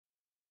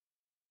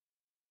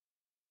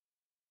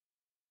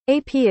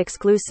AP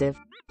exclusive.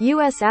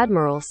 U.S.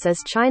 admiral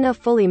says China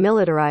fully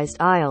militarized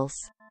Isles.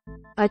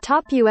 A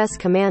top U.S.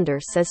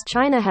 commander says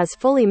China has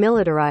fully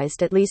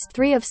militarized at least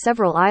 3 of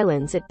several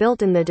islands it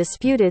built in the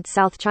disputed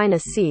South China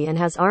Sea and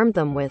has armed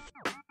them with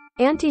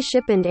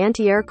anti-ship and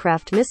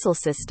anti-aircraft missile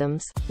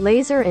systems,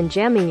 laser and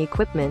jamming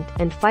equipment,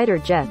 and fighter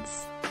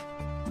jets.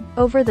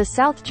 Over the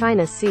South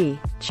China Sea,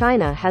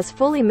 China has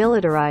fully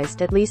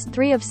militarized at least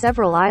 3 of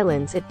several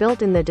islands it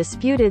built in the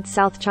disputed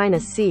South China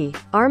Sea,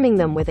 arming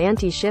them with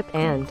anti-ship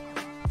and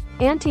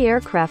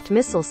anti-aircraft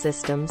missile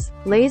systems,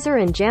 laser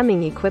and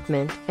jamming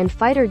equipment, and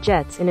fighter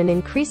jets in an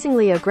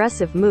increasingly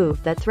aggressive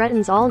move that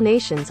threatens all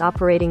nations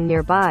operating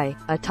nearby,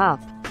 a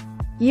top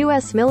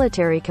U.S.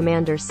 military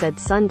commander said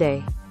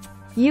Sunday.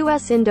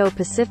 U.S.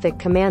 Indo-Pacific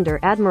Commander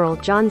Admiral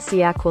John C.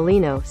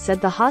 Aquilino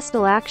said the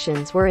hostile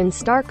actions were in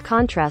stark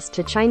contrast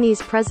to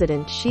Chinese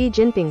President Xi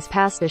Jinping's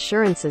past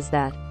assurances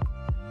that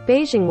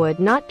Beijing would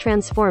not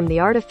transform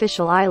the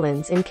artificial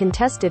islands in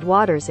contested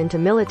waters into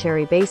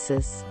military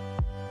bases.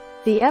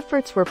 The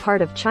efforts were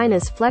part of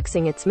China's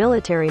flexing its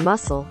military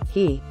muscle,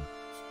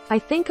 I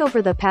think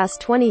over the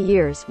past 20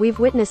 years we've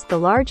witnessed the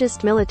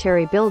largest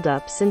military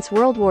buildup since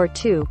World War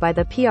II by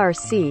the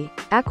PRC,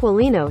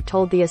 Aquilino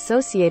told the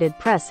Associated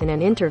Press in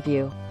an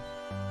interview.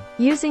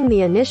 Using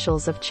the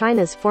initials of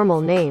China's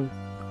formal name,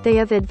 they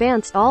have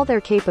advanced all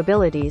their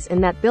capabilities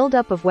and that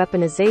buildup of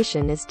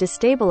weaponization is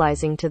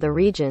destabilizing to the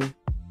region.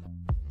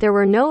 There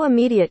were no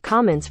immediate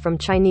comments from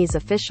Chinese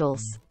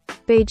officials.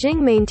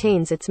 Beijing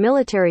maintains its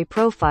military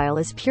profile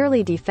as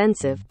purely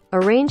defensive,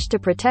 arranged to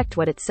protect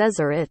what it says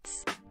are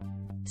its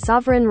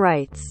sovereign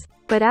rights.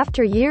 But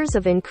after years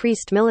of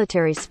increased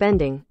military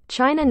spending,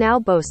 China now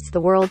boasts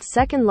the world's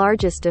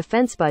second-largest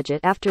defense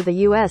budget after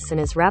the US and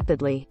is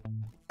rapidly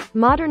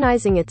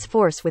modernizing its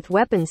force with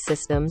weapons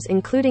systems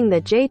including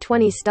the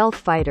J-20 stealth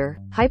fighter,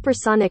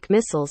 hypersonic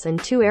missiles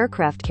and 2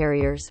 aircraft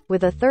carriers,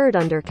 with a 3rd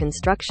under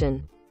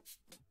construction.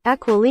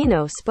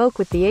 Aquilino spoke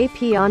with the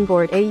AP on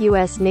board a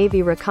U.S.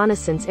 Navy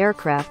reconnaissance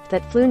aircraft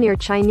that flew near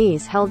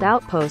Chinese-held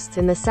outposts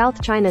in the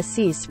South China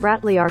Sea's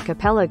Spratly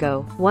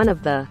Archipelago, one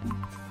of the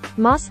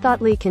most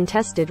hotly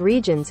contested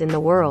regions in the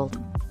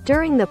world.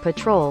 During the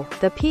patrol,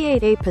 the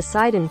P-8A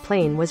Poseidon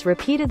plane was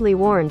repeatedly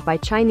warned by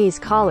Chinese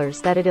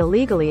callers that it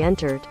illegally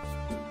entered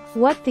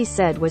what they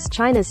said was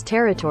China's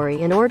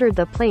territory and ordered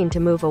the plane to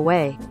move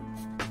away.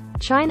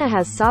 China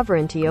has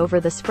sovereignty over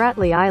the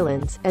Spratly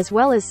Islands, as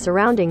well as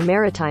surrounding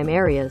maritime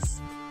areas.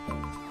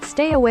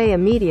 Stay away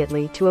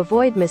immediately to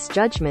avoid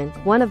misjudgment,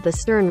 one of the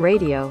stern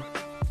radio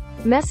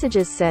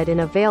messages said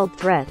in a veiled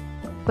threat.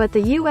 But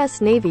the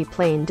U.S. Navy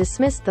plane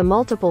dismissed the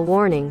multiple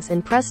warnings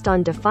and pressed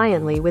on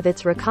defiantly with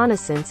its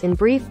reconnaissance in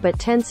brief but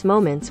tense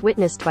moments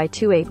witnessed by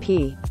 2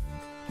 AP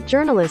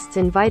journalists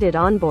invited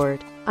on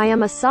board. I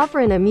am a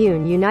sovereign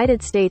immune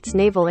United States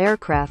naval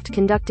aircraft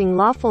conducting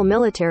lawful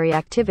military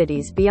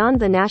activities beyond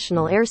the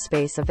national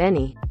airspace of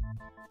any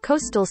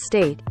coastal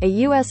state, a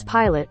U.S.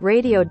 pilot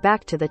radioed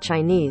back to the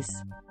Chinese.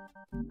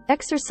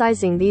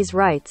 Exercising these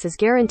rights is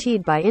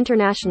guaranteed by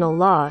international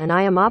law and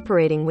I am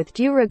operating with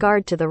due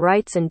regard to the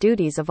rights and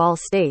duties of all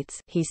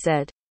states, he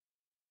said.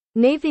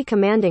 Navy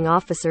Commanding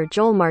Officer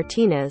Joel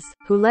Martinez,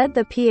 who led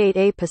the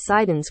P-8A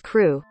Poseidon's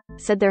crew,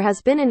 said there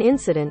has been an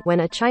incident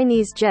when a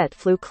Chinese jet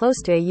flew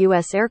close to a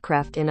U.S.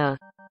 aircraft in a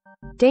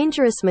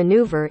dangerous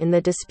maneuver in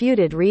the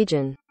disputed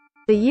region.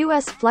 The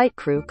U.S. flight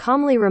crew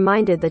calmly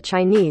reminded the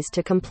Chinese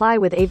to comply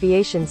with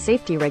aviation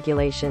safety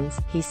regulations,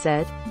 he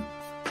said.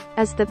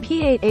 As the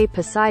P-8A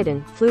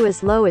Poseidon flew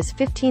as low as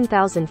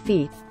 15,000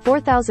 feet,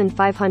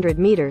 4,500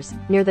 meters,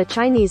 near the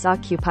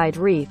Chinese-occupied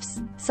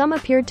reefs, some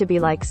appeared to be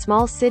like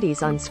small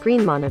cities on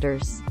screen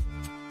monitors.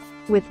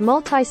 With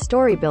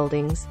multi-story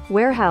buildings,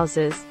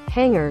 warehouses,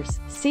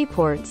 hangars,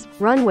 seaports,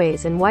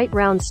 runways and white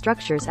round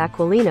structures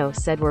Aquilino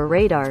said were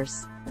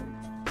radars.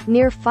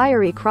 Near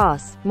Fiery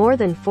Cross, more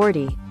than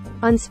 40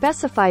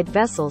 unspecified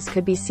vessels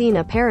could be seen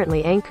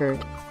apparently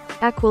anchored.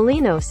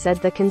 Aquilino said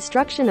the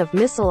construction of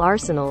missile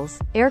arsenals,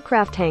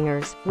 aircraft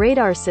hangars,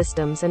 radar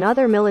systems and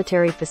other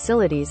military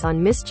facilities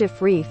on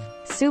Mischief Reef,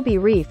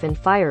 Subi Reef and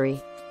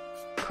Fiery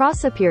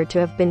Cross appeared to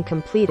have been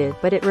completed,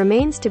 but it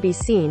remains to be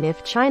seen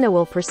if China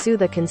will pursue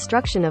the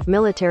construction of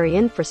military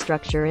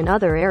infrastructure in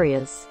other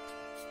areas.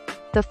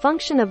 The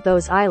function of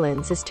those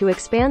islands is to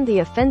expand the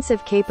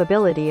offensive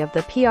capability of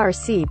the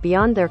PRC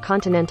beyond their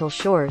continental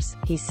shores,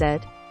 he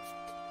said.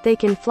 They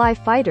can fly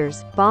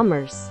fighters,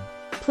 bombers,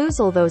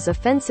 puzzle those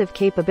offensive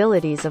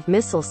capabilities of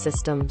missile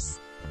systems.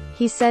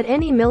 He said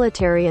any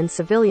military and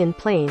civilian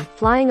plane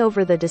flying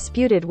over the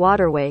disputed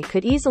waterway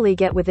could easily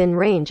get within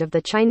range of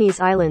the Chinese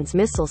island's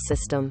missile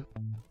system.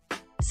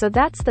 So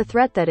that's the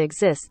threat that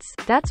exists,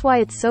 that's why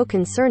it's so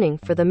concerning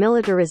for the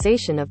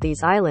militarization of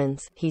these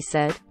islands, he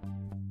said.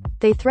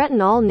 They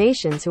threaten all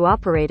nations who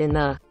operate in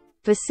the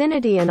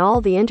vicinity and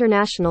all the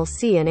international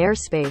sea and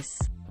airspace.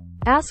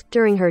 Asked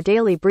during her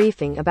daily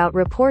briefing about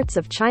reports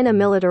of China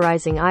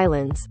militarizing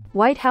islands,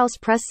 White House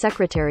Press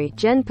Secretary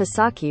Jen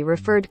Psaki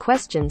referred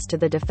questions to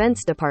the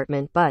Defense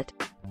Department but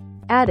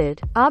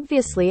added,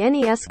 "Obviously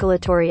any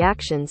escalatory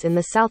actions in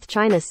the South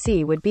China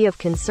Sea would be of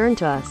concern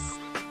to us."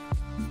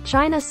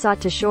 China sought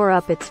to shore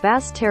up its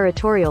vast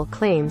territorial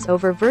claims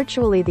over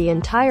virtually the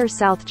entire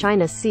South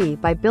China Sea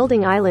by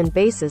building island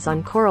bases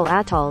on coral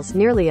atolls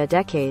nearly a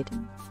decade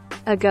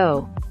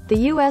ago. The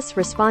U.S.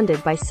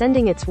 responded by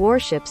sending its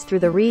warships through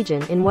the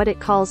region in what it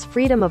calls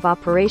freedom of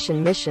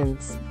operation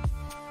missions.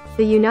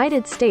 The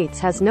United States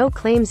has no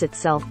claims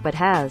itself but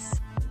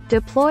has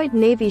deployed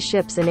Navy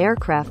ships and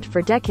aircraft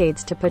for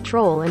decades to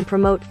patrol and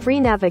promote free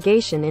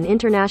navigation in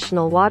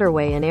international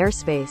waterway and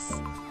airspace.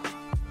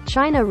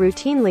 China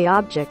routinely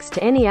objects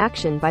to any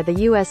action by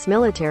the U.S.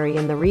 military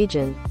in the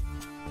region.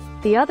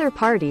 The other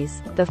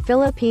parties, the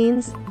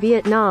Philippines,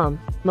 Vietnam,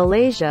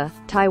 Malaysia,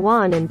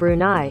 Taiwan and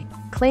Brunei,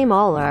 claim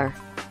all are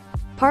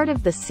part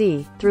of the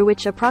sea, through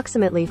which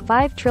approximately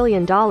 $5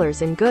 trillion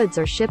in goods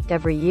are shipped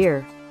every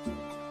year.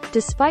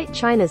 Despite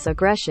China's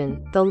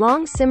aggression, the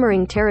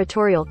long-simmering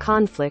territorial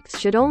conflicts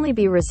should only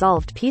be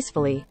resolved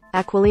peacefully,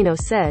 Aquilino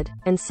said,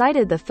 and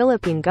cited the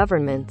Philippine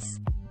government's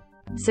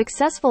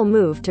successful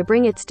move to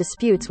bring its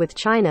disputes with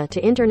China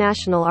to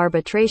international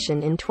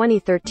arbitration in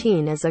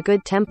 2013 as a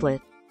good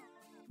template.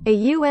 A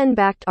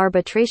UN-backed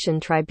arbitration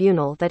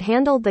tribunal that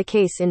handled the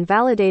case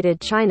invalidated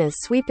China's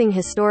sweeping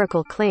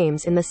historical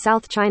claims in the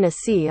South China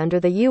Sea under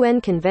the UN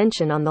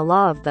Convention on the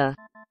Law of the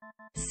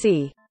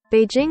Sea.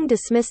 Beijing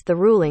dismissed the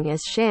ruling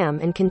as sham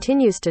and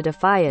continues to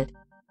defy it.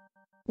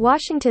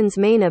 Washington's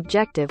main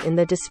objective in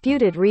the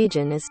disputed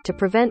region is to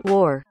prevent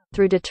war,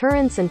 through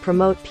deterrence and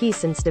promote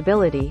peace and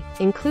stability,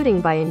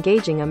 including by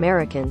engaging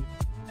American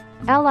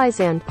allies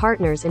and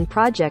partners in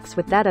projects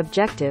with that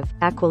objective,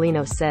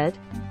 Aquilino said.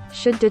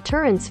 "Should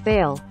deterrence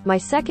fail, my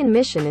second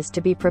mission is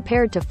to be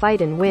prepared to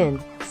fight and win,"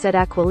 said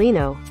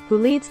Aquilino, who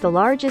leads the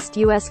largest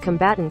U.S.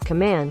 combatant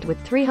command with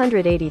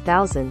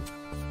 380,000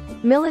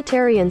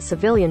 military and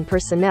civilian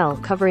personnel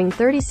covering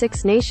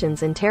 36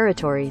 nations and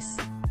territories.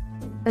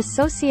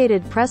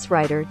 Associated Press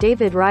writer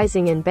David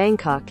Rising in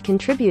Bangkok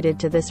contributed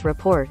to this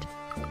report.